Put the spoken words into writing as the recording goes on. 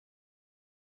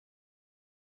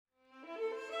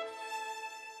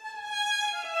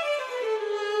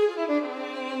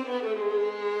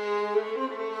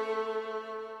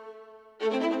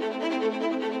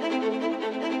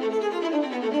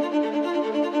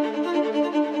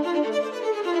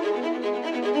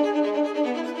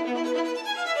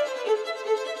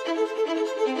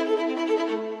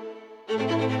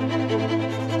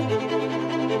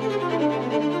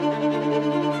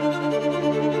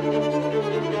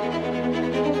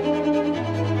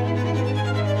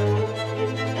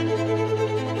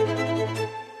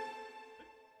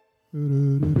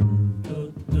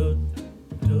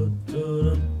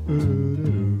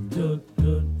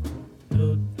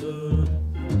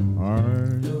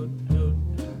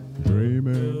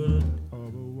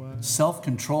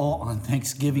self-control on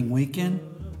Thanksgiving weekend?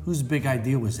 Whose big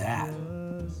idea was that?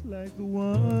 Just like the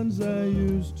ones I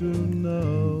used to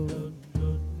know.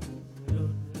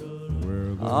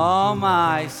 Oh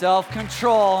my,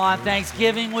 self-control on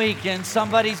Thanksgiving weekend.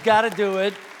 Somebody's got to do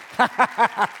it.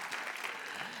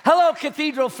 Hello,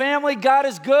 Cathedral family. God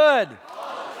is good.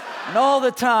 And all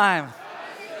the time.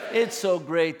 It's so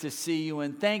great to see you,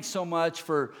 and thanks so much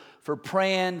for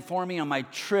praying for me on my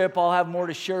trip. I'll have more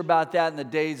to share about that in the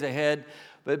days ahead.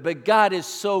 But God is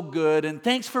so good, and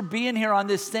thanks for being here on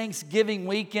this Thanksgiving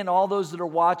weekend, all those that are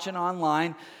watching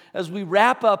online, as we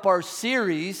wrap up our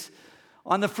series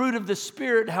on the fruit of the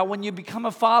Spirit, how when you become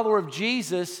a follower of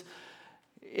Jesus,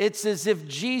 it's as if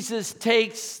Jesus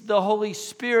takes the Holy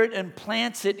Spirit and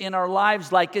plants it in our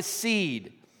lives like a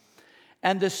seed.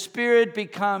 And the Spirit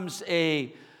becomes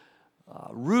a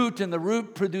root, and the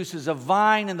root produces a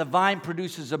vine, and the vine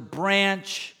produces a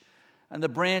branch, and the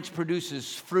branch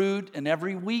produces fruit. And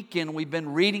every weekend we've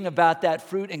been reading about that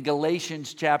fruit in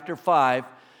Galatians chapter 5.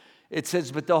 It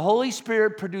says, but the Holy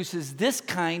Spirit produces this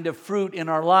kind of fruit in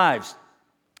our lives: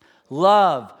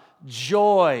 love,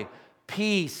 joy,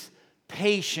 peace,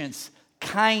 patience,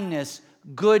 kindness,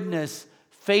 goodness,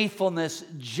 faithfulness,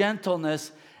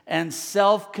 gentleness, and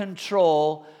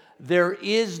self-control. There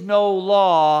is no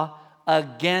law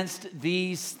against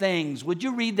these things. Would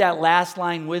you read that last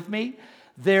line with me?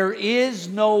 There is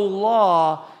no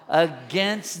law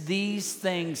against these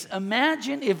things.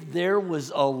 Imagine if there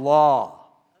was a law.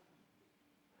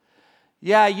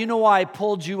 Yeah, you know why I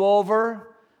pulled you over?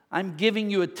 I'm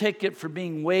giving you a ticket for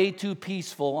being way too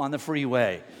peaceful on the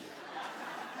freeway.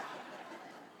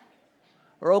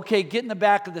 Or okay, get in the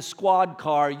back of the squad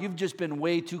car. You've just been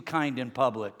way too kind in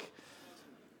public.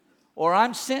 Or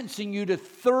I'm sentencing you to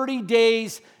 30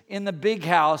 days in the big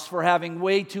house for having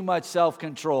way too much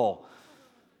self-control.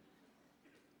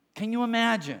 Can you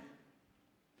imagine?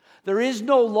 There is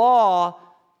no law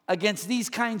against these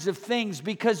kinds of things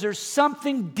because there's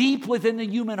something deep within the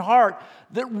human heart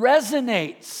that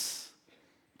resonates.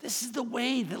 This is the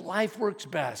way that life works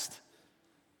best.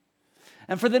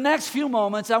 And for the next few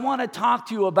moments, I want to talk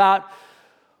to you about,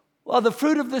 well, the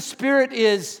fruit of the Spirit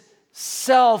is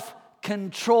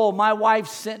self-control. My wife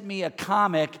sent me a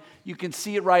comic. You can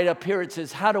see it right up here. It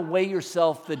says, How to Weigh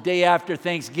Yourself the Day After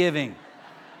Thanksgiving.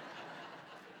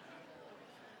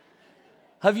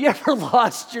 Have you ever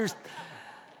lost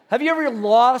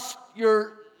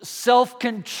your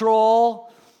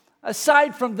self-control?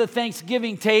 Aside from the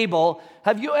Thanksgiving table,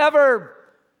 have you ever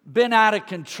been out of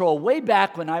control? Way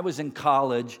back when I was in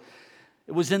college,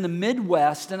 it was in the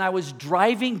Midwest, and I was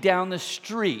driving down the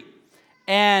street,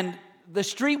 and the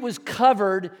street was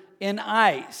covered in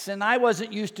ice, and I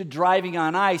wasn't used to driving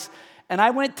on ice, and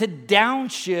I went to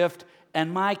downshift,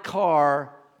 and my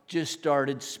car just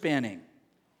started spinning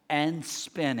and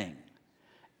spinning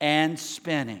and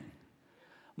spinning.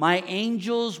 My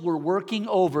angels were working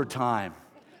overtime.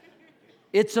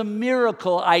 It's a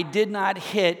miracle I did not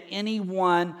hit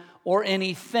anyone or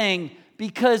anything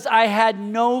because I had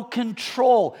no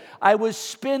control. I was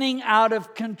spinning out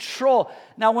of control.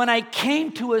 Now, when I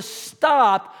came to a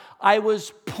stop, I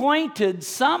was pointed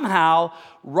somehow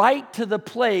right to the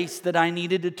place that I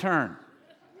needed to turn.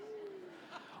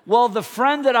 Well, the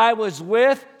friend that I was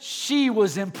with, she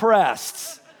was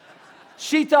impressed.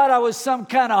 She thought I was some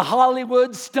kind of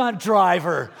Hollywood stunt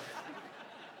driver.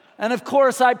 And of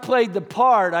course, I played the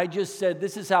part. I just said,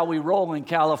 this is how we roll in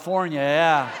California,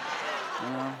 yeah.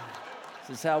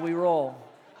 This is how we roll.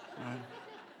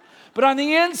 But on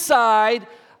the inside,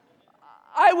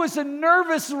 I was a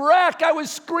nervous wreck. I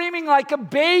was screaming like a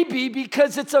baby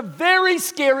because it's a very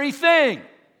scary thing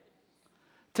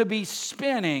to be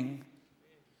spinning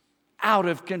out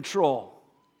of control.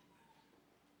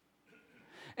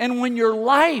 And when your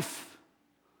life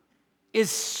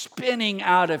is spinning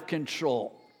out of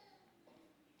control,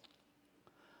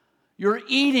 you're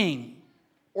eating,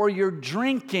 or you're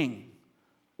drinking,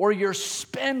 or your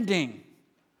spending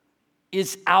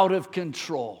is out of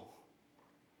control.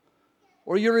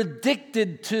 Or you're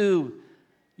addicted to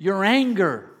your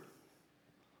anger,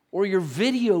 or your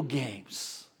video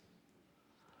games,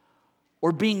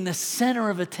 or being the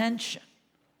center of attention.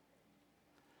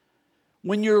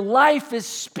 When your life is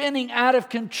spinning out of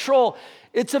control,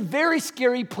 it's a very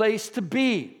scary place to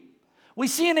be. We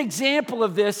see an example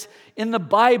of this in the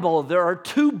Bible. There are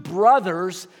two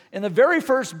brothers in the very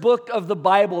first book of the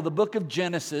Bible, the book of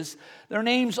Genesis. Their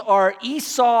names are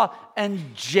Esau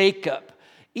and Jacob.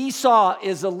 Esau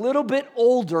is a little bit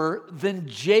older than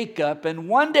Jacob, and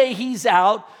one day he's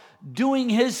out doing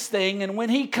his thing, and when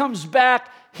he comes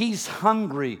back, he's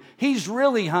hungry. He's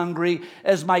really hungry.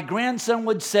 As my grandson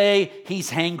would say,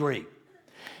 he's hangry.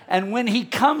 And when he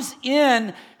comes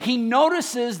in, he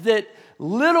notices that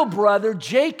little brother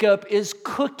Jacob is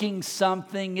cooking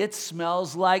something. It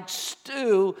smells like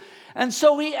stew. And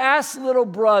so he asks little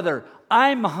brother,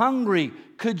 I'm hungry.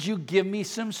 Could you give me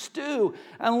some stew?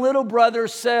 And little brother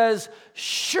says,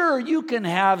 sure, you can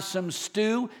have some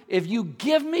stew. If you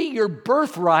give me your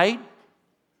birthright,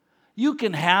 you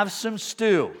can have some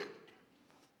stew.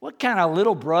 What kind of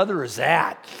little brother is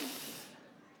that?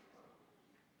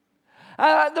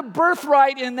 The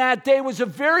birthright in that day was a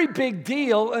very big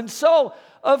deal. And so,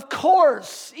 of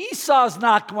course, Esau's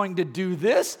not going to do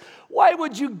this. Why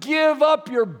would you give up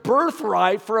your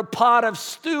birthright for a pot of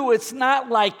stew? It's not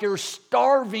like you're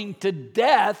starving to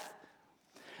death.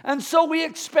 And so we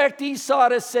expect Esau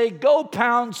to say, go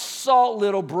pound salt,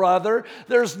 little brother.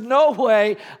 There's no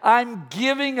way I'm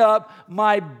giving up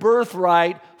my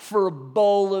birthright for a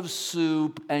bowl of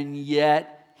soup. And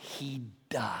yet he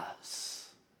does.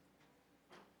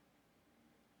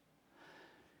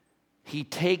 He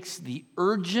takes the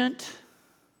urgent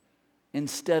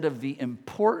instead of the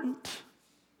important.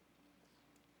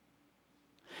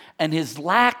 And his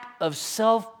lack of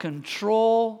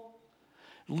self-control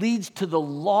leads to the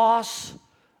loss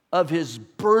of his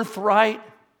birthright.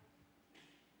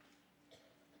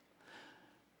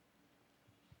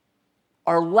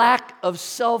 Our lack of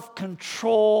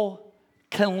self-control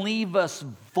can leave us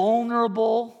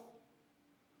vulnerable.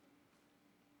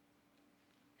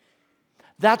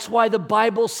 That's why the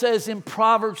Bible says in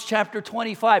Proverbs chapter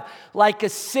 25, like a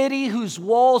city whose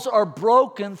walls are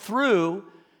broken through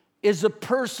is a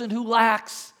person who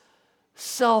lacks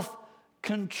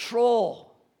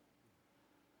self-control.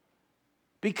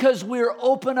 Because we're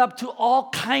open up to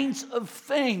all kinds of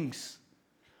things.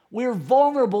 We're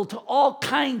vulnerable to all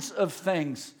kinds of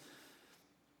things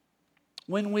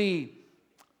when we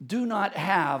do not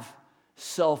have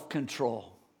self-control.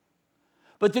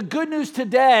 But the good news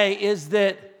today is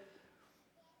that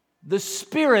the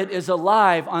Spirit is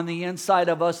alive on the inside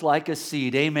of us like a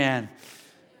seed. Amen.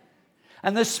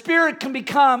 And the Spirit can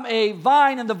become a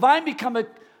vine, and the vine become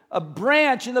a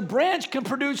branch, and the branch can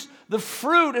produce the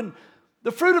fruit. And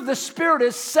the fruit of the Spirit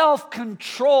is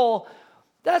self-control.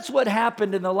 That's what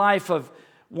happened in the life of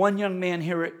one young man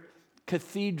here at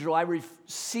Cathedral. I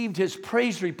received his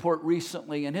praise report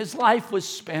recently, and his life was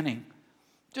spinning,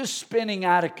 just spinning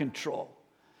out of control.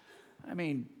 I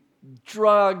mean,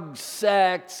 drugs,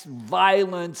 sex,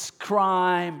 violence,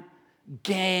 crime,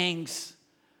 gangs,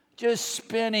 just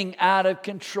spinning out of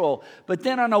control. But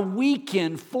then on a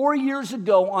weekend, 4 years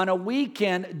ago, on a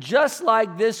weekend, just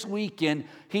like this weekend,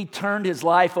 he turned his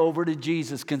life over to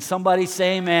Jesus. Can somebody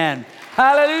say amen?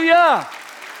 Hallelujah!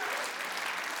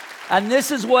 And this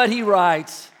is what he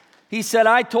writes. He said,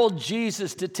 I told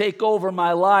Jesus to take over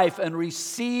my life and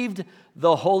received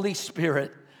the Holy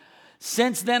Spirit.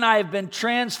 Since then, I have been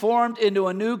transformed into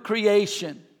a new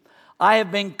creation. I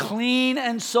have been clean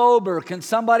and sober. Can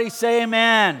somebody say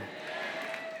amen? Amen.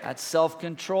 That's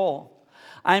self-control.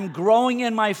 I'm growing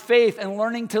in my faith and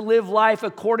learning to live life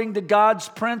according to God's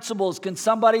principles. Can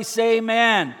somebody say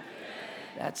amen? Amen.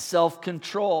 That's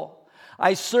self-control.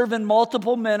 I serve in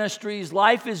multiple ministries.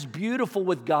 Life is beautiful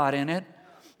with God in it.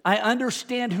 I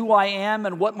understand who I am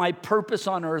and what my purpose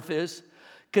on earth is.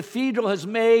 Cathedral has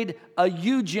made a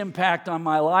huge impact on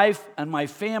my life and my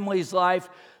family's life.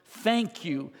 Thank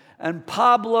you. And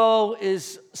Pablo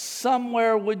is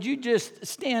somewhere. Would you just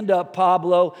stand up,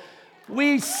 Pablo?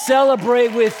 We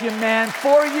celebrate with you, man.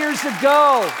 4 years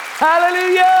ago.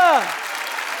 Hallelujah.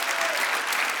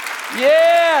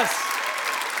 Yes.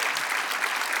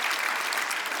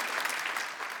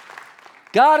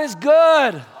 God is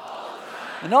good.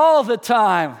 And all the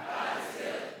time.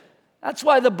 That's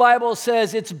why the Bible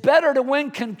says it's better to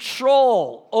win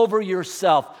control over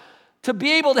yourself, to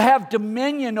be able to have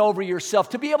dominion over yourself,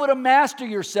 to be able to master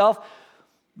yourself,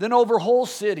 than over whole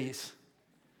cities.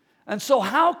 And so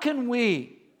how can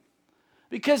we?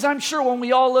 Because I'm sure when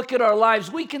we all look at our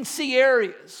lives, we can see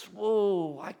areas.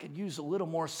 Whoa, I could use a little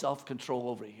more self-control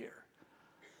over here.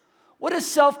 What does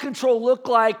self-control look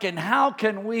like, and how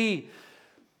can we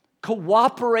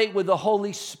cooperate with the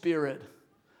Holy Spirit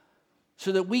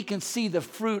so that we can see the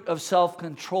fruit of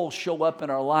self-control show up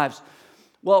in our lives?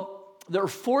 Well, there are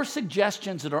 4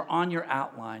 suggestions that are on your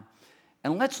outline,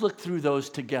 and let's look through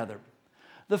those together.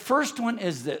 The first one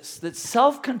is this, that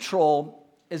self-control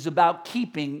is about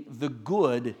keeping the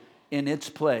good in its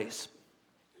place.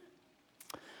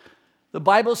 The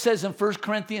Bible says in 1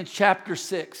 Corinthians chapter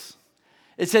 6,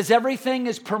 it says, everything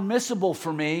is permissible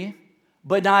for me,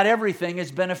 but not everything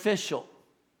is beneficial.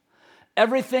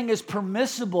 Everything is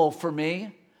permissible for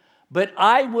me, but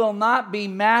I will not be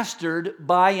mastered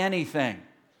by anything.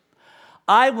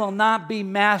 I will not be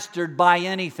mastered by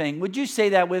anything. Would you say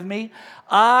that with me?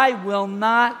 I will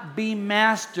not be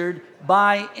mastered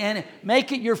by any.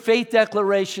 Make it your faith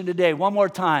declaration today. One more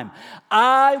time.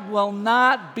 I will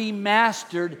not be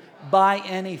mastered by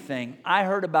anything. I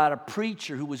heard about a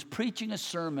preacher who was preaching a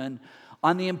sermon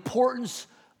on the importance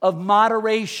of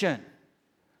moderation.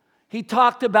 He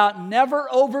talked about never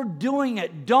overdoing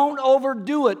it. Don't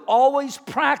overdo it. Always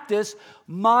practice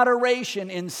moderation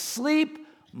in sleep,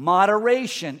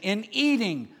 moderation in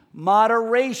eating,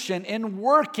 moderation in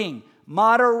working,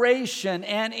 moderation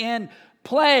and in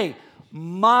play,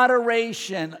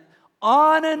 moderation,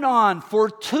 on and on for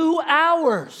 2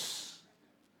 hours.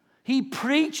 He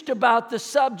preached about the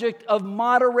subject of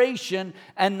moderation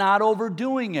and not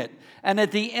overdoing it. And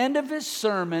at the end of his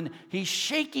sermon, he's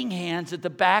shaking hands at the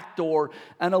back door,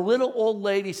 and a little old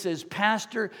lady says,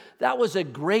 "Pastor, that was a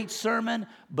great sermon,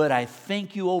 but I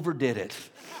think you overdid it."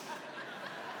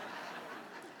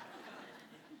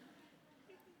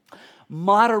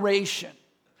 Moderation.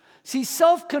 See,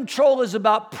 self-control is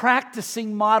about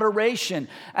practicing moderation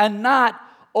and not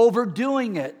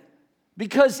overdoing it.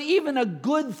 Because even a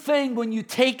good thing, when you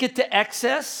take it to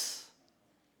excess,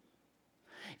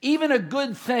 even a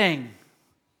good thing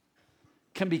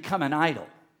can become an idol.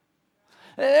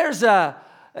 Years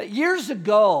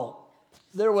ago,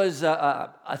 there was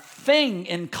a thing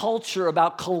in culture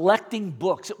about collecting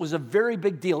books. It was a very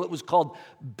big deal. It was called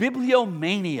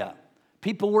bibliomania.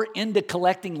 People were into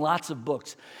collecting lots of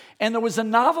books. And there was a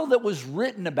novel that was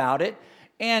written about it.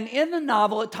 And in the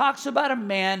novel, it talks about a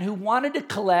man who wanted to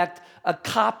collect a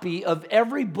copy of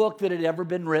every book that had ever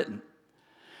been written.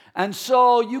 And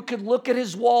so you could look at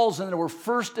his walls, and there were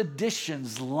first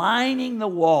editions lining the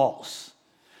walls.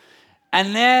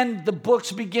 And then the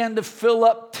books began to fill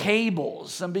up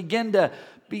tables and begin to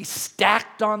be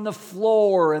stacked on the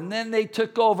floor. And then they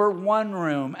took over one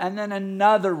room, and then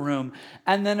another room,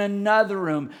 and then another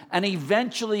room. And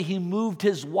eventually he moved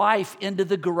his wife into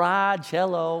the garage.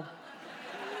 Hello.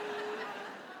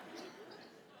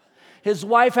 His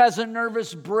wife has a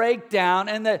nervous breakdown,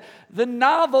 and the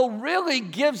novel really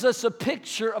gives us a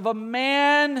picture of a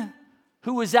man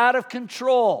who was out of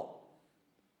control.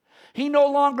 He no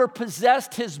longer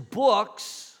possessed his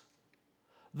books.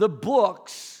 The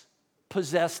books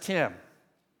possessed him.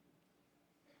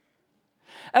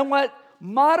 And what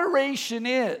moderation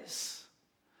is,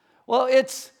 well,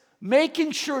 it's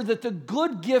making sure that the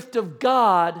good gift of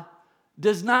God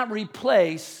does not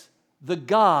replace the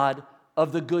God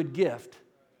of the good gift.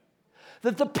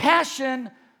 That the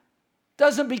passion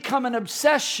doesn't become an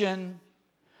obsession,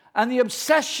 and the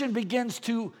obsession begins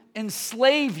to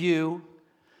enslave you,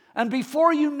 and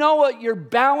before you know it, you're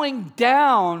bowing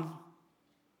down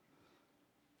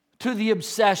to the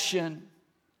obsession,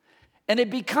 and it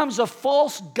becomes a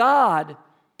false god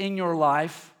in your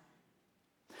life.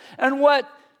 And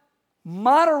what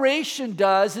moderation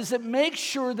does is it makes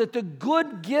sure that the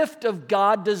good gift of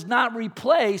God does not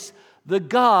replace the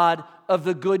God of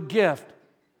the good gift.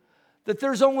 That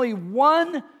there's only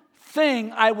one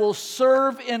thing I will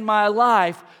serve in my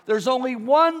life. There's only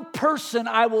one person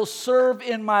I will serve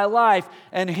in my life,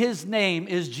 and his name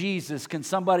is Jesus. Can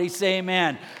somebody say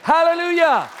amen?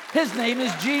 Hallelujah! His name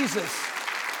is Jesus.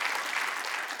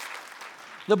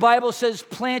 The Bible says,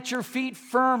 "Plant your feet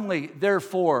firmly,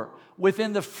 therefore,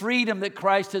 within the freedom that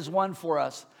Christ has won for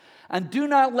us. And do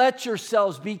not let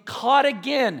yourselves be caught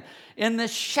again in the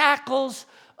shackles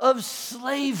of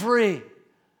slavery."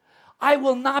 I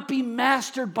will not be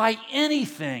mastered by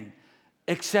anything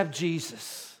except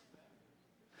Jesus.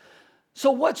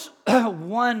 So what's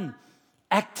one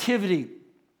activity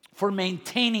for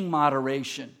maintaining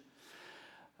moderation?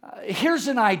 Here's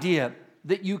an idea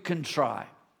that you can try.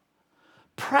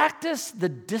 Practice the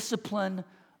discipline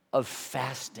of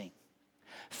fasting.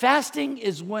 Fasting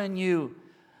is when you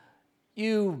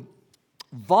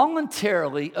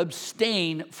voluntarily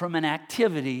abstain from an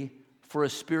activity for a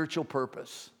spiritual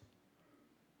purpose.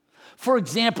 For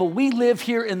example, we live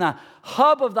here in the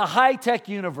hub of the high-tech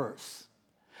universe,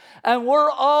 and we're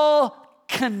all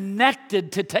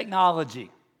connected to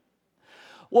technology.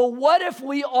 Well, what if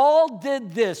we all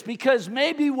did this? Because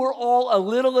maybe we're all a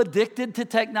little addicted to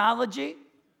technology.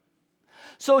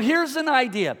 So here's an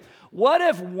idea. What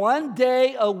if one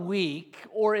day a week,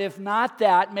 or if not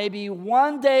that, maybe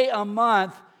one day a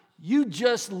month, you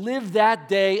just live that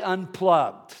day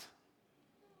unplugged?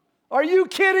 Are you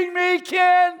kidding me,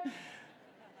 Ken?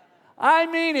 I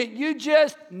mean it. You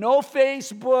just, no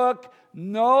Facebook,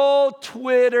 no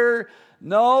Twitter,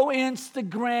 no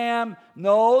Instagram,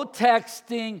 no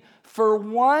texting. For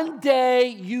one day,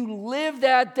 you live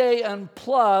that day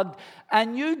unplugged,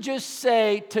 and you just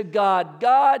say to God,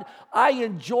 God, I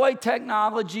enjoy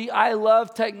technology, I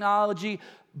love technology,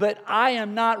 but I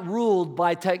am not ruled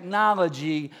by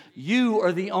technology. You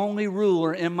are the only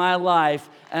ruler in my life,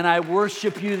 and I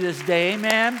worship you this day.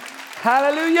 Amen.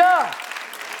 Hallelujah.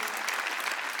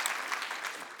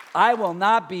 I will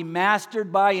not be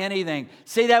mastered by anything.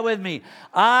 Say that with me.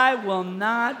 I will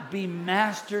not be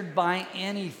mastered by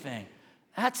anything.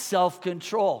 That's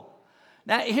self-control.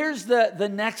 Now, here's the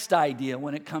next idea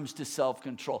when it comes to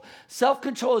self-control.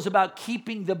 Self-control is about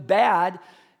keeping the bad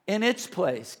in its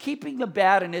place. Keeping the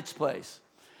bad in its place.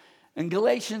 In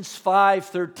Galatians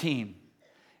 5:13,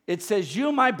 it says,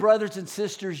 you, my brothers and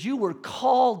sisters, you were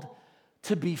called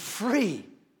to be free,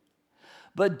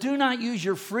 but do not use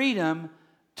your freedom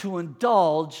to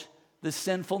indulge the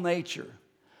sinful nature.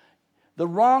 The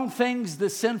wrong things the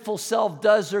sinful self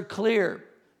does are clear.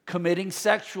 Committing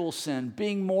sexual sin,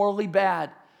 being morally bad,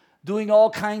 doing all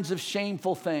kinds of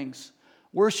shameful things,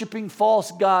 worshiping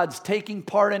false gods, taking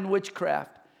part in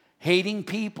witchcraft, hating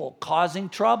people, causing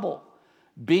trouble,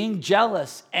 being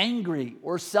jealous, angry,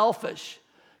 or selfish,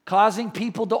 causing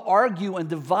people to argue and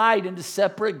divide into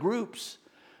separate groups,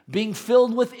 being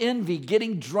filled with envy,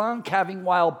 getting drunk, having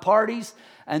wild parties,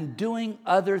 and doing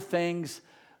other things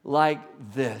like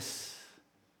this.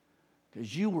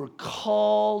 Because you were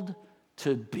called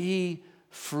to be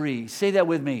free. Say that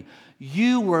with me.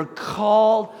 You were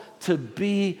called to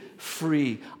be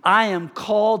free. I am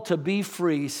called to be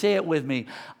free. Say it with me.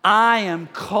 I am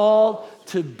called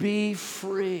to be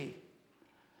free.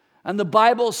 And the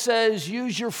Bible says,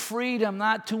 use your freedom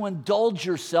not to indulge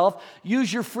yourself.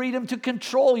 Use your freedom to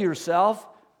control yourself.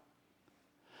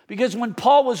 Because when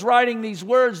Paul was writing these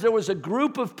words, there was a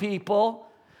group of people,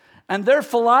 and their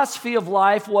philosophy of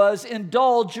life was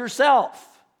indulge yourself.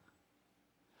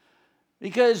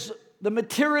 Because the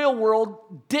material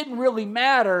world didn't really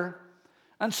matter.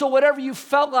 And so whatever you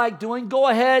felt like doing, go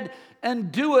ahead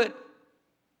and do it.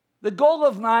 The goal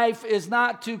of life is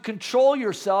not to control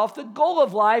yourself. The goal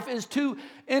of life is to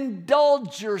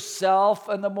indulge yourself.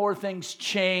 And the more things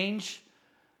change,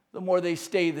 the more they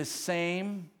stay the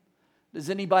same. Does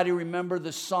anybody remember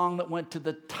the song that went to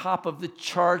the top of the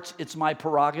charts, It's My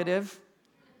Prerogative?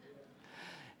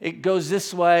 It goes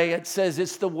this way. It says,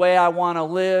 it's the way I want to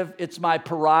live. It's my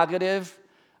prerogative.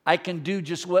 I can do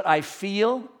just what I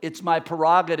feel. It's my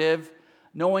prerogative.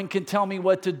 No one can tell me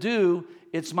what to do.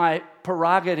 It's my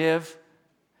prerogative.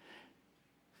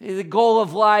 The goal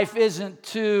of life isn't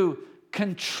to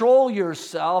control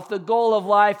yourself. The goal of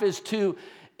life is to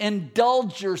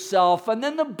indulge yourself. And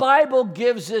then the Bible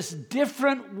gives this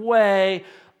different way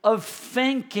of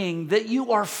thinking that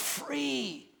you are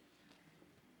free.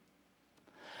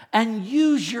 And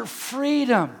use your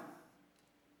freedom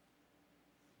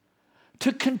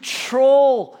to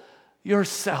control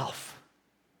yourself.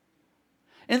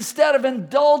 Instead of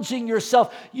indulging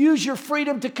yourself, use your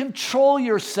freedom to control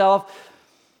yourself.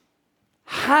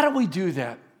 How do we do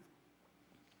that?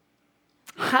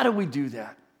 How do we do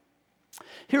that?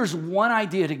 Here's one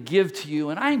idea to give to you,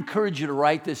 and I encourage you to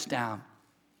write this down.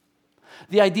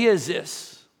 The idea is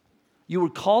this: you were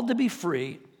called to be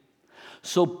free,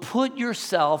 so put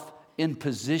yourself in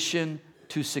position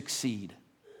to succeed.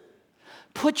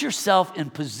 Put yourself in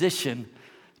position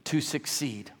to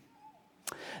succeed.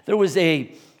 There was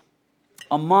a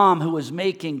mom who was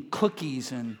making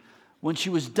cookies, and when she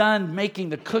was done making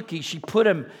the cookies, she put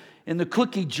them in the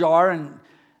cookie jar,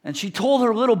 and she told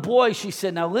her little boy, she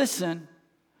said, now listen,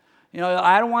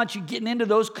 I don't want you getting into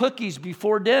those cookies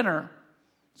before dinner,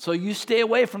 so you stay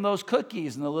away from those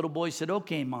cookies. And the little boy said,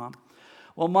 okay, Mom.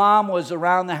 Well, Mom was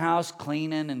around the house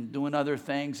cleaning and doing other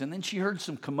things, and then she heard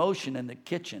some commotion in the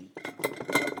kitchen.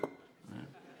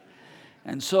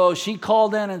 And so she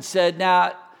called in and said,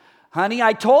 now, honey,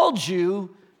 I told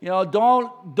you,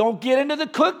 don't get into the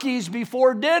cookies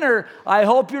before dinner. I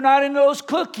hope you're not into those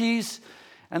cookies.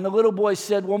 And the little boy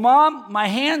said, well, Mom, my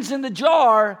hand's in the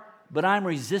jar, but I'm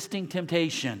resisting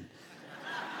temptation.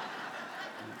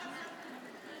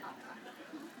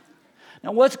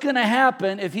 Now, what's going to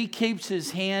happen if he keeps his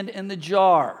hand in the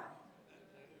jar?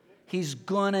 He's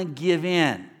going to give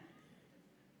in.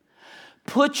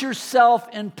 Put yourself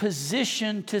in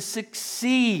position to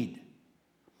succeed.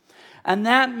 And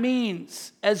that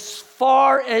means as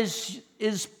far as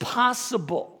is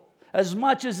possible, as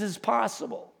much as is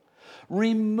possible,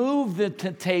 remove the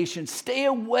temptation. Stay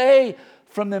away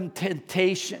from the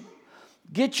temptation.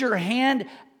 Get your hand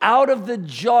out of the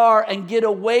jar and get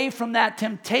away from that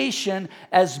temptation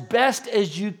as best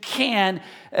as you can.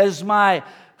 As my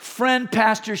friend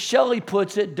Pastor Shelley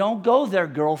puts it, don't go there,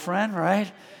 girlfriend,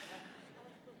 right?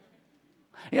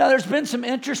 There's been some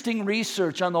interesting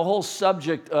research on the whole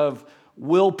subject of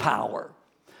willpower.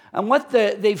 And what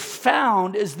they've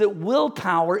found is that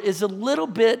willpower is a little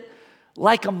bit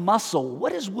like a muscle.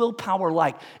 What is willpower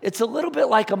like? It's a little bit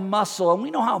like a muscle, and we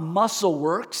know how muscle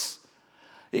works.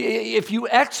 If you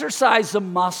exercise a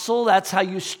muscle, that's how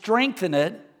you strengthen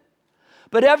it.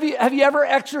 But have you ever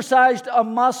exercised a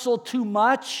muscle too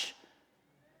much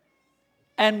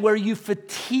and where you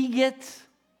fatigue it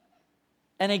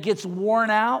and it gets worn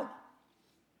out?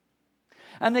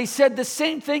 And they said the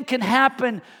same thing can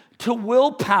happen to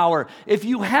willpower. If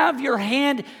you have your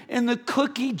hand in the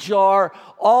cookie jar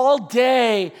all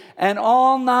day and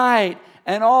all night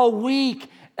and all week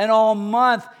and all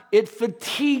month, it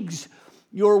fatigues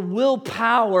your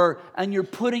willpower and you're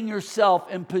putting yourself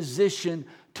in position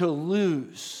to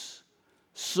lose.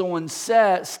 So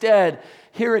instead,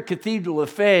 here at Cathedral of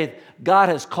Faith, God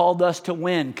has called us to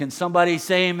win. Can somebody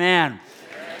say amen?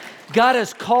 God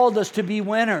has called us to be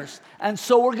winners. And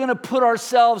so we're going to put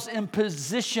ourselves in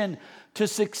position to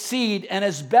succeed. And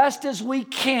as best as we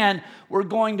can, we're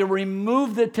going to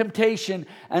remove the temptation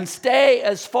and stay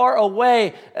as far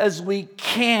away as we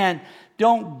can.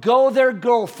 Don't go there,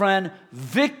 girlfriend.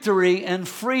 Victory and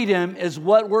freedom is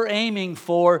what we're aiming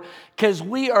for, because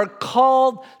we are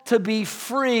called to be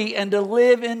free and to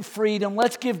live in freedom.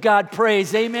 Let's give God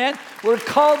praise. Amen. We're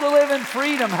called to live in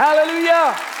freedom.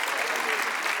 Hallelujah.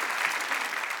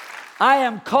 I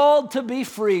am called to be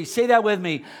free. Say that with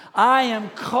me. I am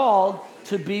called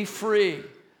to be free.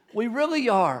 We really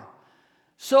are.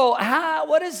 So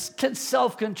what can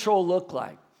self-control look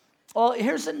like? Well,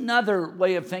 here's another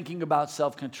way of thinking about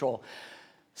self-control.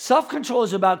 Self-control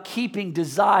is about keeping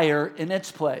desire in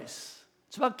its place.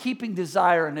 It's about keeping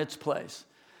desire in its place.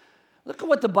 Look at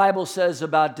what the Bible says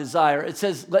about desire. It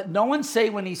says, let no one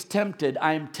say when he's tempted,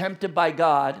 I am tempted by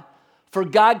God, for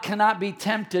God cannot be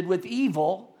tempted with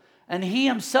evil, and he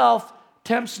himself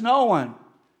tempts no one.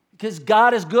 Because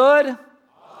God is good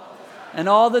and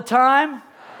all the time.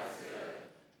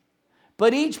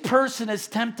 But each person is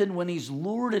tempted when he's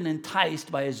lured and enticed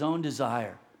by his own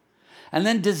desire. And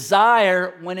then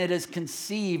desire, when it is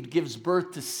conceived, gives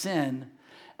birth to sin.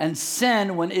 And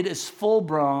sin, when it is full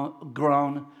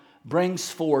grown, brings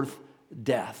forth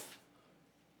death.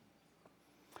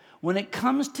 When it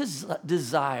comes to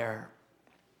desire,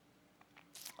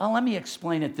 let me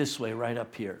explain it this way right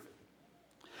up here.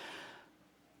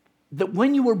 That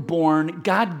when you were born,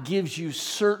 God gives you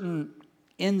certain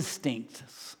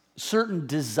instincts, certain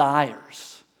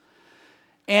desires.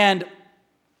 And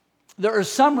there are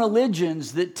some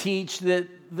religions that teach that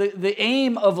the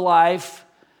aim of life,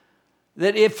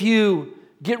 that if you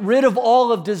get rid of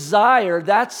all of desire,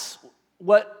 that's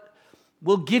what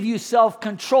will give you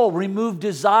self-control. Remove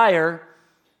desire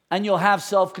and you'll have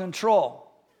self-control.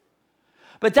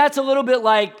 But that's a little bit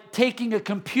like taking a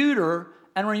computer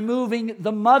and removing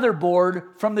the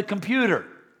motherboard from the computer.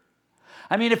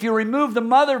 I mean, if you remove the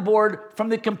motherboard from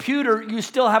the computer, you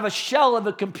still have a shell of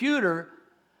a computer,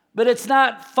 but it's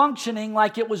not functioning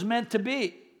like it was meant to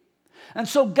be. And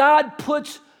so God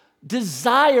puts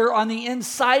desire on the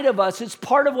inside of us. It's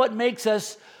part of what makes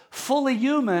us fully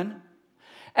human.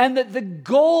 And that the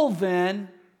goal then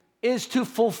is to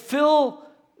fulfill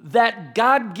that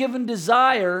God-given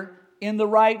desire in the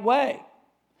right way.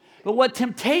 But what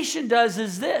temptation does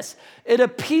is this. It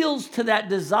appeals to that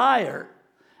desire,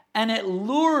 and it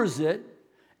lures it,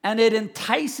 and it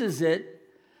entices it,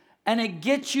 and it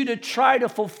gets you to try to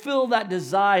fulfill that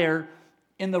desire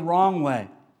in the wrong way.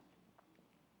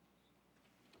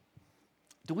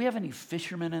 Do we have any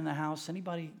fishermen in the house?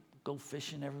 Anybody go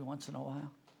fishing every once in a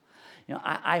while? You know,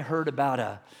 I heard about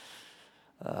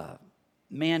a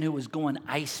man who was going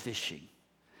ice fishing.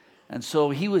 And so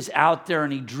he was out there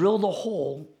and he drilled a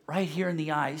hole right here in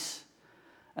the ice.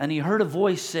 And he heard a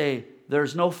voice say,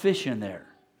 there's no fish in there.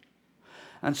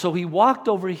 And so he walked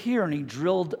over here and he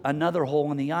drilled another hole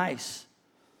in the ice.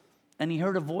 And he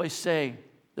heard a voice say,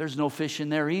 there's no fish in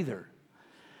there either.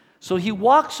 So he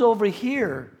walks over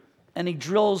here and he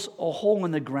drills a hole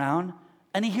in the ground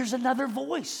and he hears another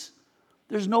voice.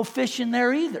 There's no fish in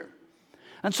there either.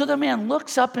 And so the man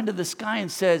looks up into the sky and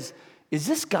says, is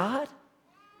this God?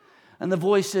 And the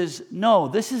voice says, no,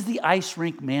 this is the ice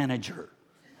rink manager.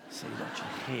 See, don't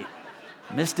you hate?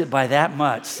 Missed it by that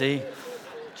much, see?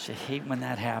 You hate when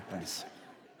that happens.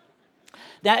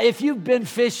 Now, if you've been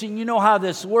fishing, you know how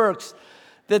this works,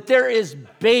 that there is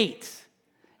bait.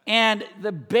 And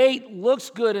the bait looks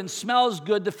good and smells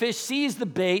good. The fish sees the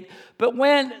bait. But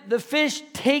when the fish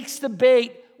takes the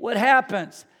bait, what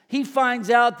happens? He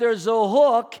finds out there's a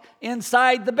hook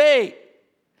inside the bait.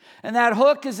 And that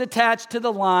hook is attached to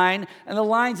the line, and the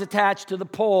line's attached to the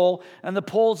pole, and the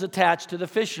pole's attached to the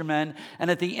fisherman. And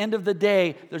at the end of the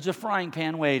day, there's a frying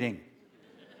pan waiting,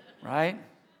 right?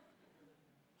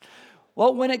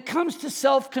 Well, when it comes to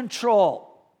self-control,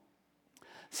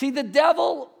 see, the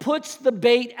devil puts the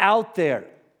bait out there,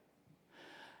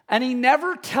 and he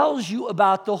never tells you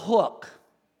about the hook.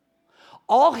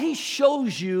 All he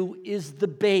shows you is the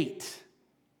bait.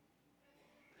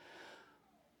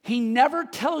 He never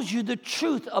tells you the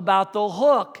truth about the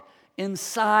hook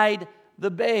inside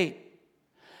the bait.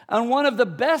 And one of the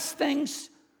best things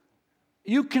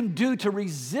you can do to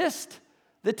resist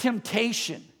the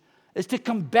temptation is to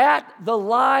combat the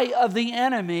lie of the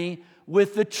enemy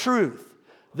with the truth.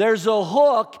 There's a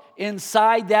hook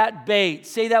inside that bait.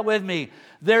 Say that with me.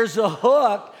 There's a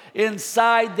hook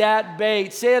inside that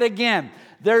bait. Say it again.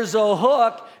 There's a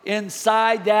hook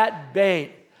inside that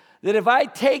bait. That if I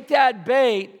take that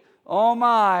bait, oh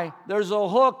my, there's a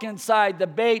hook inside the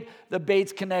bait. The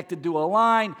bait's connected to a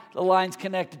line. The line's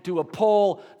connected to a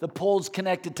pole. The pole's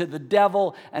connected to the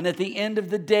devil. And at the end of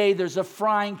the day, there's a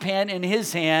frying pan in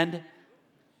his hand.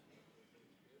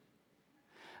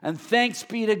 And thanks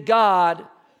be to God,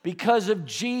 because of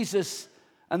Jesus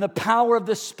and the power of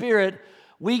the Spirit,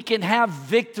 we can have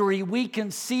victory. We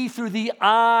can see through the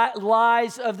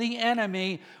lies of the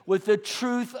enemy with the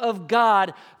truth of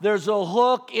God. There's a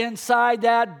hook inside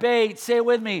that bait. Say it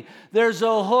with me. There's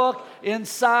a hook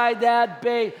inside that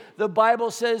bait. The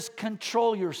Bible says,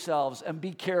 control yourselves and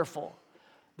be careful.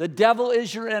 The devil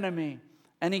is your enemy,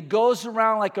 and he goes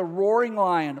around like a roaring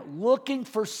lion looking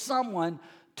for someone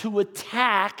to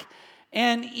attack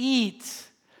and eat.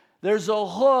 There's a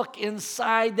hook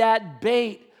inside that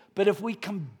bait. But if we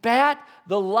combat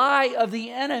the lie of the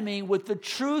enemy with the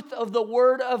truth of the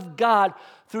Word of God,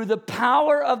 through the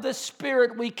power of the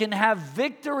Spirit, we can have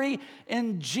victory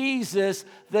in Jesus.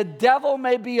 The devil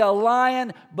may be a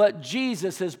lion, but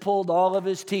Jesus has pulled all of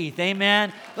his teeth.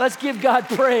 Amen. Let's give God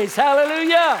praise.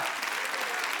 Hallelujah.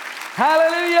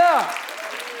 Hallelujah.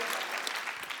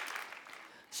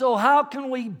 So how can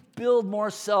we build more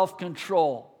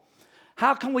self-control?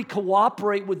 How can we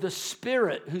cooperate with the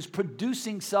Spirit who's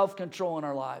producing self-control in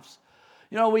our lives?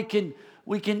 You know, we can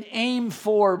aim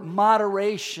for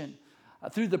moderation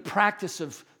through the practice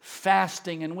of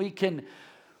fasting, and we can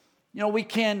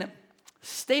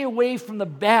stay away from the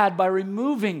bad by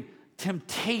removing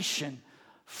temptation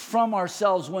from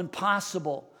ourselves when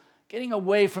possible, getting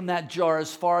away from that jar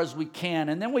as far as we can.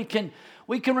 And then we can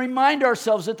remind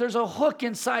ourselves that there's a hook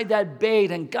inside that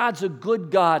bait, and God's a good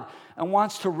God and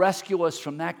wants to rescue us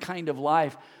from that kind of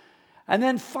life. And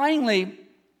then finally,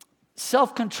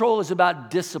 self-control is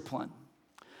about discipline.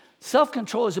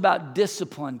 Self-control is about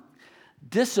discipline.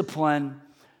 Discipline,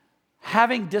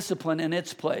 having discipline in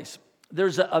its place.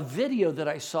 There's a video that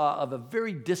I saw of a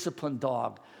very disciplined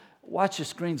dog. Watch the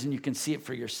screens and you can see it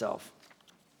for yourself.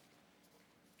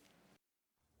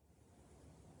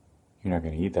 You're not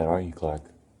going to eat that, are you, Clark?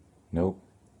 Nope.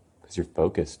 Because you're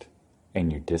focused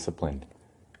and you're disciplined.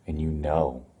 And you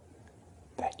know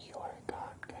that you are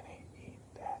not going to eat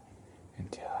that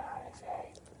until I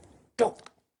say, go.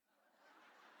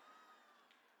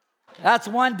 That's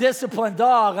one disciplined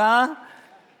dog, huh?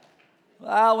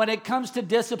 Well, when it comes to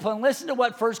discipline, listen to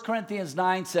what 1 Corinthians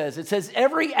 9 says. It says,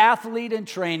 every athlete in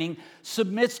training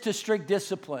submits to strict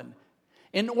discipline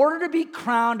in order to be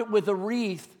crowned with a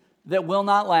wreath that will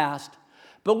not last.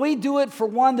 But we do it for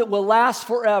one that will last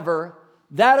forever.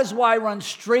 That is why I run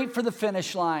straight for the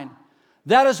finish line.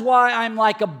 That is why I'm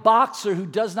like a boxer who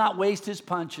does not waste his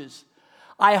punches.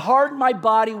 I harden my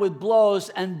body with blows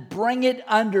and bring it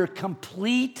under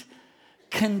complete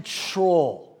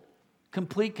control.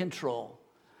 Complete control.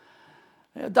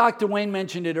 Dr. Wayne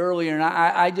mentioned it earlier, and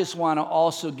I just want to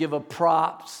also give a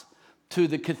props to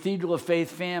the Cathedral of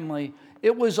Faith family.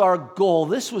 It was our goal.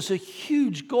 This was a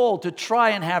huge goal to try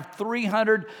and have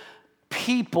 300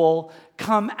 people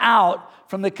come out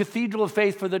from the Cathedral of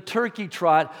Faith for the turkey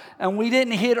trot, and we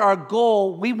didn't hit our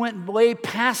goal. We went way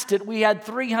past it. We had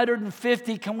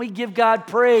 350. Can we give God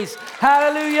praise?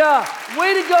 Hallelujah.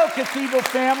 Way to go, Cathedral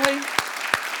family.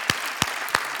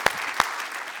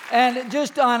 And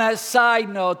just on a side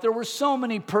note, there were so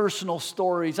many personal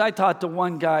stories. I talked to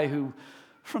one guy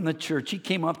from the church, he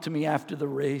came up to me after the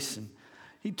race, and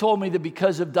he told me that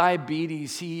because of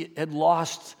diabetes, he had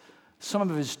lost some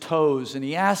of his toes, and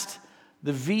he asked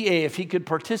the VA if he could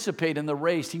participate in the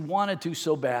race. He wanted to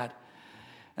so bad.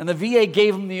 And the VA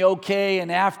gave him the okay,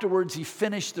 and afterwards he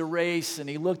finished the race, and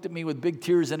he looked at me with big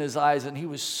tears in his eyes, and he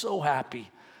was so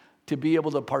happy to be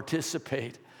able to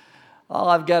participate. All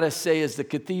I've got to say is the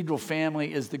Cathedral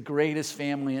family is the greatest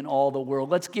family in all the world.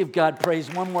 Let's give God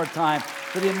praise one more time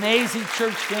for the amazing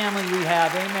church family we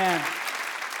have. Amen.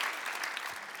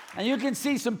 And you can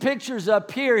see some pictures up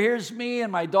here. Here's me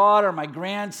and my daughter, my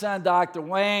grandson, Dr.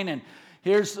 Wayne, and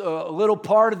here's a little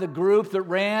part of the group that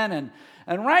ran.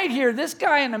 And right here, this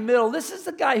guy in the middle, this is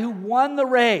the guy who won the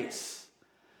race.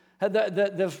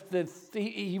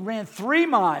 He ran 3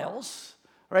 miles.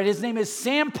 Right, his name is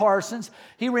Sam Parsons.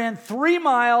 He ran 3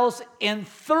 miles in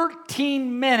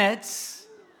 13 minutes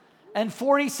and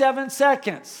 47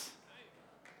 seconds.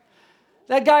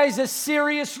 That guy is a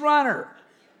serious runner.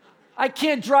 I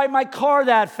can't drive my car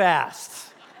that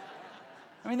fast.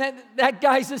 I mean, that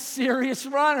guy's a serious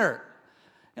runner.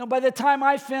 You know, by the time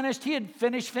I finished, he had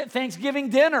finished Thanksgiving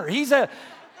dinner. He's a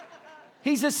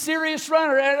serious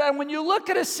runner. And when you look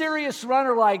at a serious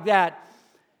runner like that,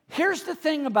 here's the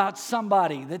thing about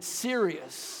somebody that's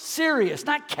serious,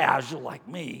 not casual like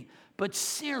me, but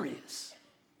serious.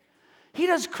 He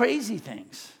does crazy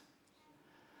things.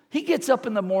 He gets up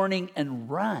in the morning and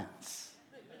runs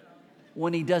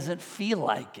when he doesn't feel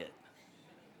like it.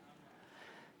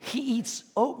 He eats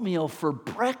oatmeal for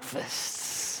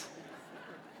breakfast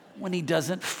when he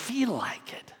doesn't feel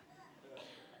like it.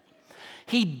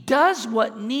 He does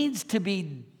what needs to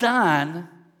be done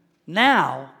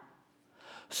now,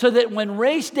 so that when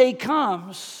race day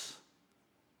comes,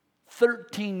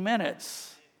 13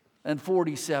 minutes and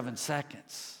 47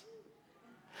 seconds.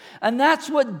 And that's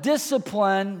what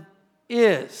discipline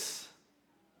is.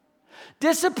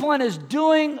 Discipline is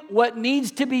doing what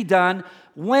needs to be done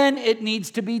when it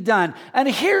needs to be done. And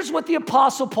here's what the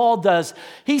Apostle Paul does.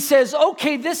 He says,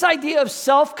 okay, this idea of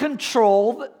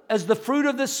self-control as the fruit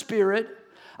of the Spirit,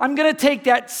 I'm going to take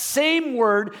that same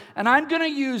word and I'm going to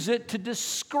use it to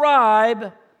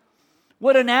describe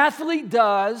what an athlete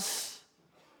does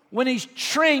when he's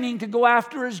training to go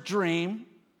after his dream.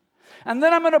 And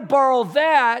then I'm going to borrow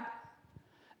that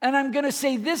and I'm going to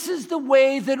say this is the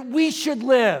way that we should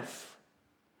live.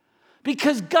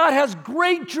 Because God has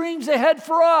great dreams ahead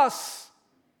for us.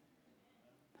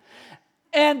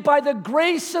 And by the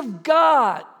grace of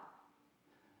God,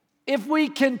 if we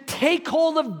can take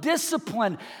hold of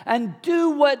discipline and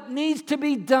do what needs to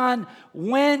be done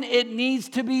when it needs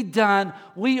to be done,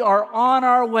 we are on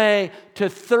our way to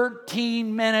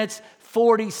 13 minutes,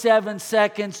 47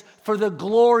 seconds for the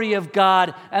glory of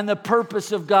God and the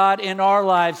purpose of God in our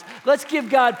lives. Let's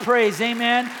give God praise.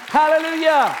 Amen.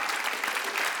 Hallelujah.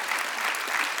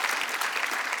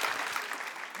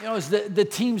 You know, as the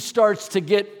team starts to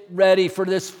get ready for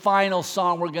this final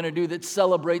song we're going to do that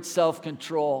celebrates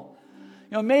self-control,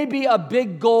 you know, maybe a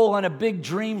big goal and a big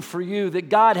dream for you that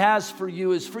God has for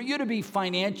you is for you to be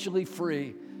financially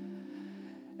free.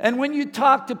 And when you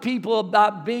talk to people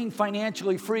about being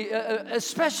financially free,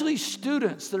 especially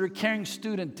students that are carrying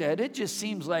student debt, it just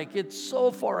seems like it's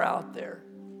so far out there.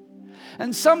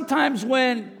 And sometimes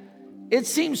when it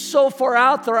seems so far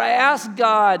out there, I ask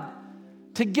God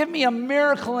to give me a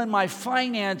miracle in my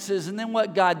finances, and then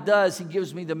what God does, He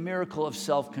gives me the miracle of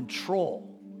self-control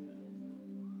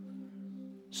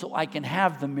so I can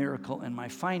have the miracle in my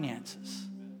finances.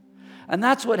 And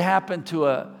that's what happened to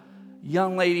a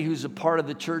young lady who's a part of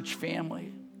the church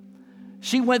family.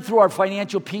 She went through our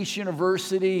Financial Peace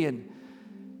University,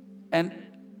 and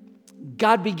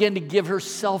God began to give her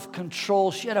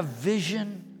self-control. She had a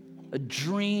vision, a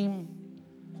dream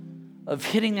of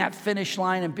hitting that finish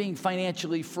line and being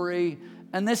financially free.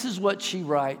 And this is what she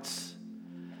writes.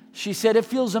 She said, "It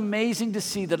feels amazing to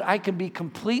see that I can be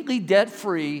completely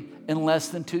debt-free in less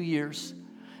than 2 years,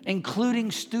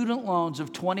 including student loans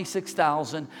of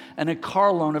 $26,000 and a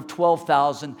car loan of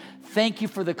 $12,000. Thank you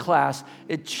for the class.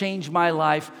 It changed my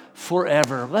life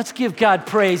forever." Let's give God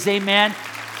praise, amen.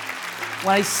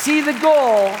 When I see the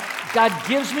goal, God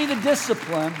gives me the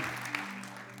discipline.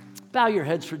 Bow your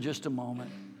heads for just a moment.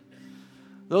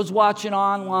 Those watching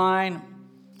online,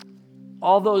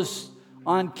 all those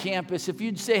on campus, if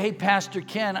you'd say, "Hey, Pastor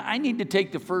Ken, I need to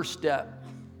take the first step."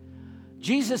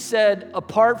 Jesus said,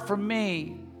 "Apart from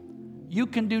me, you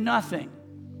can do nothing."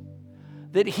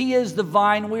 That He is the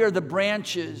vine, we are the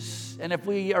branches. And if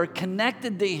we are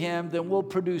connected to Him, then we'll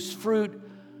produce fruit,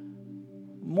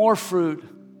 more fruit,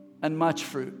 and much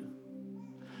fruit.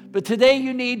 But today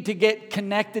you need to get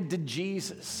connected to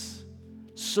Jesus.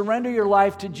 Surrender your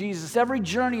life to Jesus. Every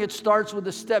journey, it starts with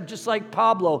a step, just like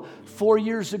Pablo 4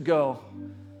 years ago.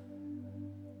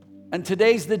 And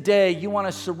today's the day you want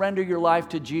to surrender your life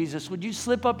to Jesus. Would you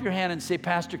slip up your hand and say,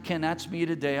 "Pastor Ken, that's me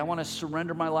today. I want to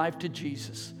surrender my life to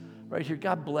Jesus." Right here.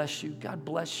 God bless you. God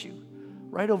bless you.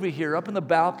 Right over here, up in the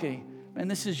balcony. Man,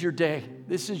 this is your day.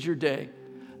 This is your day.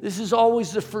 This is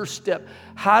always the first step.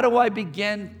 How do I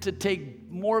begin to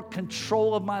take more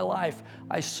control of my life?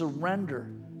 I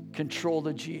surrender control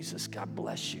to Jesus. God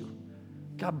bless you.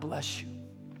 God bless you.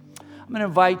 I'm going to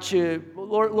invite you,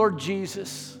 Lord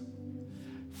Jesus,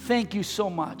 thank you so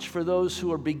much for those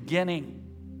who are beginning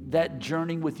that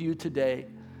journey with you today.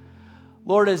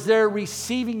 Lord, as they're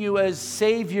receiving you as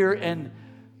Savior and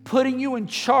putting you in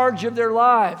charge of their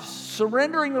lives,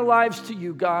 surrendering their lives to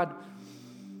you, God.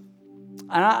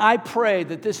 And I pray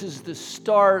that this is the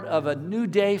start of a new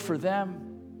day for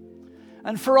them.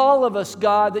 And for all of us,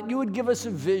 God, that you would give us a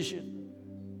vision.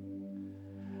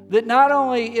 That not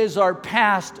only is our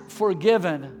past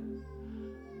forgiven,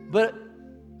 but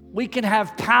we can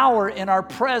have power in our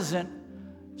present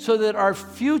so that our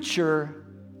future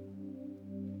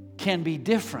can be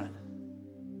different.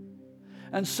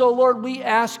 And so, Lord, we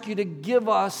ask you to give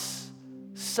us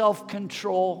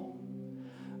self-control.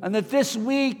 And that this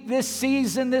week, this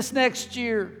season, this next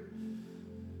year,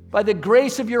 by the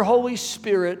grace of your Holy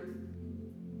Spirit,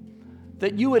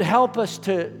 that you would help us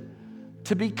to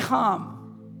become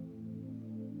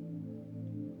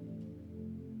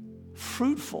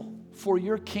fruitful for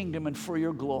your kingdom and for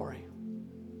your glory.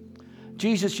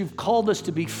 Jesus, you've called us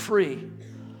to be free.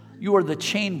 You are the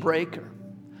chain breaker.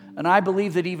 And I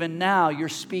believe that even now you're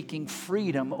speaking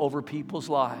freedom over people's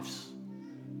lives.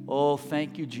 Oh,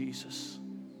 thank you, Jesus.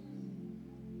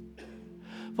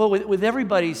 Well, with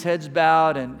everybody's heads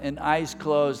bowed and eyes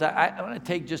closed, I want to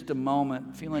take just a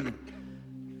moment, feeling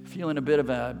a bit of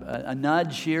a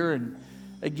nudge here. And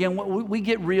again, we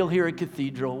get real here at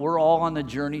Cathedral. We're all on the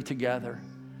journey together.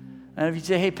 And if you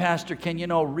say, hey, Pastor Ken,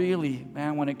 really,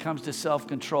 man, when it comes to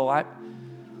self-control, I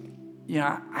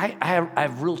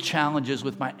have real challenges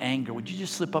with my anger. Would you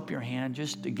just slip up your hand?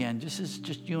 Just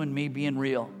you and me being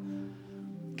real.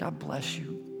 God bless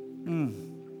you.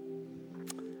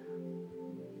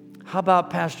 How about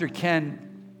Pastor Ken?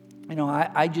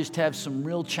 I just have some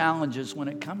real challenges when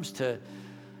it comes to,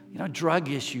 drug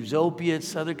issues,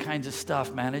 opiates, other kinds of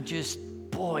stuff, man.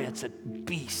 It's a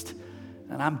beast.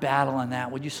 And I'm battling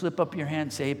that. Would you slip up your hand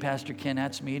and say, hey, Pastor Ken,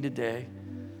 that's me today?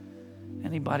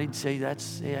 Anybody'd say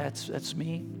that's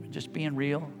me, just being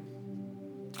real?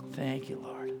 Thank you,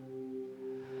 Lord.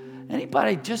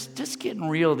 Anybody just getting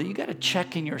real that you got to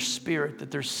check in your spirit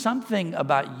that there's something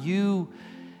about you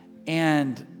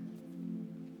and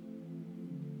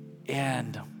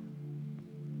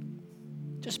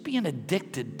just being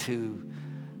addicted to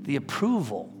the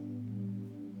approval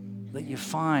that you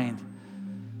find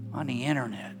on the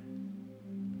internet.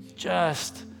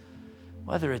 Just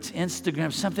whether it's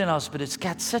Instagram, something else, but it's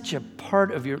got such a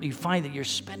part of you find that you're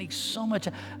spending so much,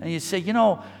 and you say,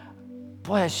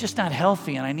 boy, it's just not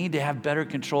healthy, and I need to have better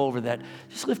control over that.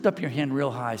 Just lift up your hand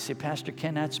real high. Say, Pastor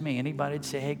Ken, that's me. Anybody'd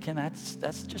say, hey, Ken,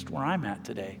 that's just where I'm at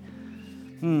today.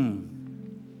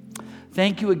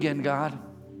 Thank you again, God,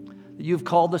 that you've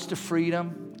called us to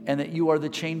freedom and that you are the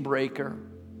chain breaker.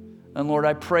 And Lord,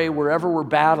 I pray wherever we're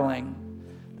battling,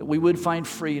 that we would find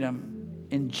freedom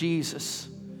in Jesus.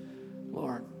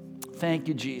 Lord, thank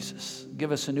you, Jesus.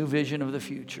 Give us a new vision of the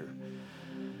future.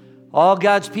 All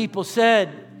God's people said,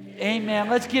 amen.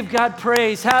 Let's give God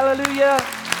praise. Hallelujah.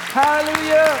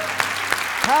 Hallelujah.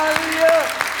 Hallelujah.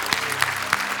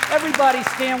 Everybody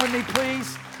stand with me,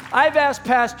 please. I've asked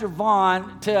Pastor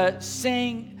Vaughn to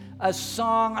sing a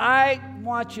song. I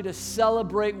want you to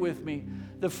celebrate with me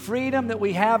the freedom that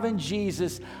we have in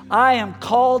Jesus. I am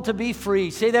called to be free.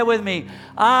 Say that with me.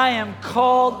 I am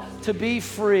called to be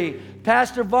free.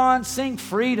 Pastor Vaughn, sing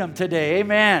freedom today.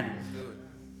 Amen.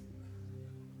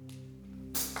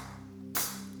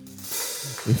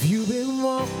 If you've been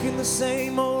walking the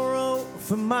same old road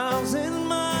for miles and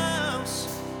miles,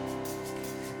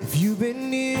 if you've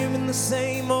been hearing the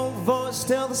same old voice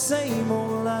tell the same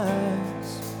old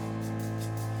lies,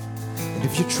 and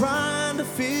if you're trying to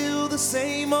fill the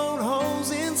same old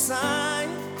holes inside,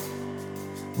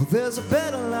 well, there's a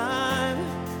better life.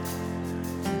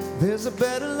 There's a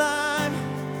better life.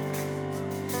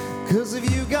 'Cause if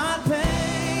you got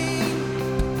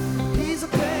pain, he's a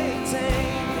pain taker.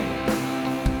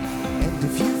 And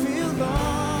if you feel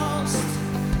lost,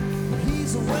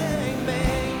 he's a way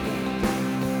maker.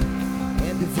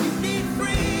 And if you need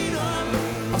freedom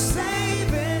or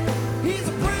saving, he's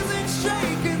a prison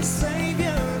shaking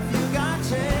savior. If you got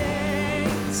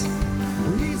chains,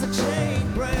 well, he's a chain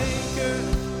breaker.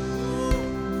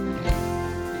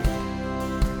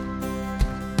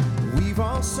 We've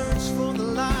all searched for the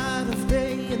light of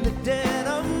day in the dead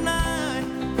of night.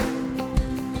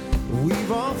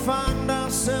 We've all found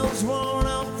ourselves worn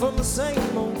out from the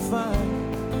same old fight.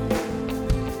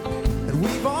 And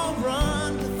we've all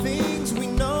run to things we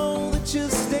know that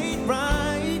just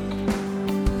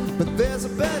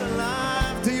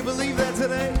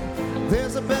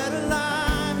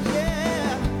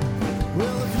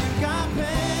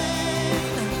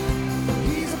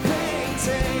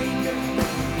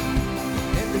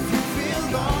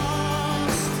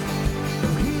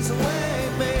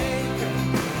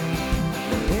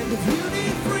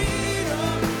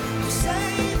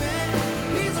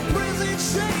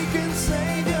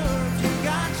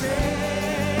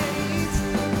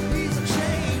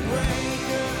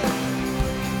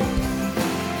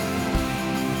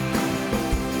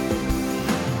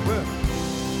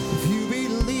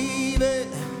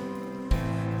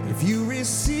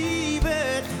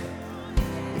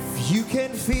If you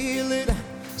can feel it,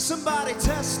 somebody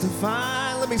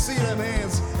testify. Let me see them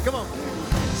hands. Come on.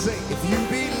 Say, if you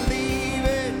believe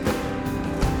it,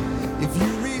 if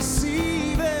you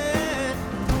receive it,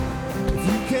 if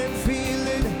you can feel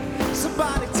it,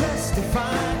 somebody testify,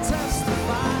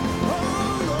 testify.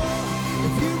 Oh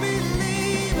Lord, if you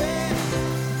believe it,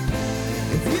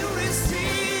 if you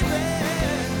receive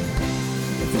it,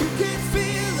 if you can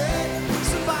feel it,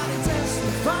 somebody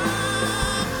testify.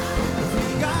 If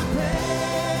you got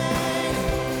pain,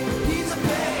 he's a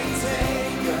pain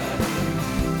taker.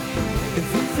 If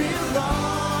you feel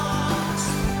lost,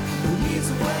 he's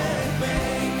a way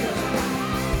maker.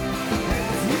 And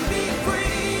if you need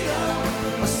freedom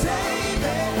or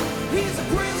saving, he's a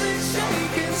prison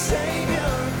shaking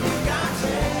savior. If you got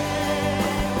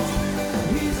chains,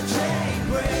 he's a chain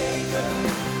breaker.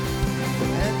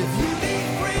 And if you need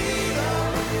freedom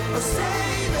or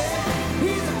saving,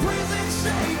 he's a prison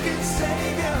shaking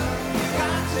savior. If you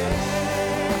got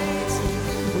chains,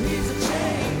 he's a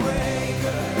chain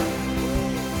breaker.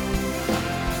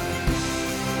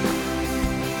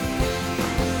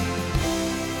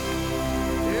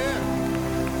 Yeah.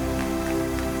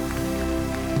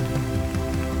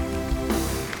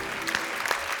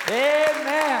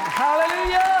 Amen.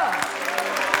 Hallelujah.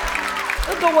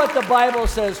 Look at what the Bible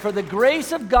says. For the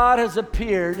grace of God has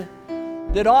appeared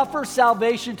that offers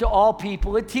salvation to all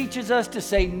people. It teaches us to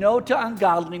say no to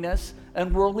ungodliness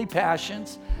and worldly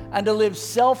passions and to live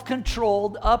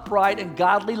self-controlled, upright, and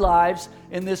godly lives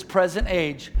in this present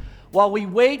age, while we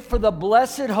wait for the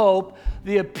blessed hope,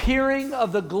 the appearing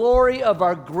of the glory of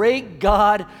our great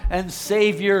God and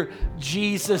Savior,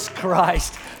 Jesus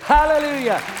Christ.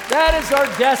 Hallelujah. That is our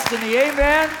destiny.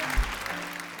 Amen.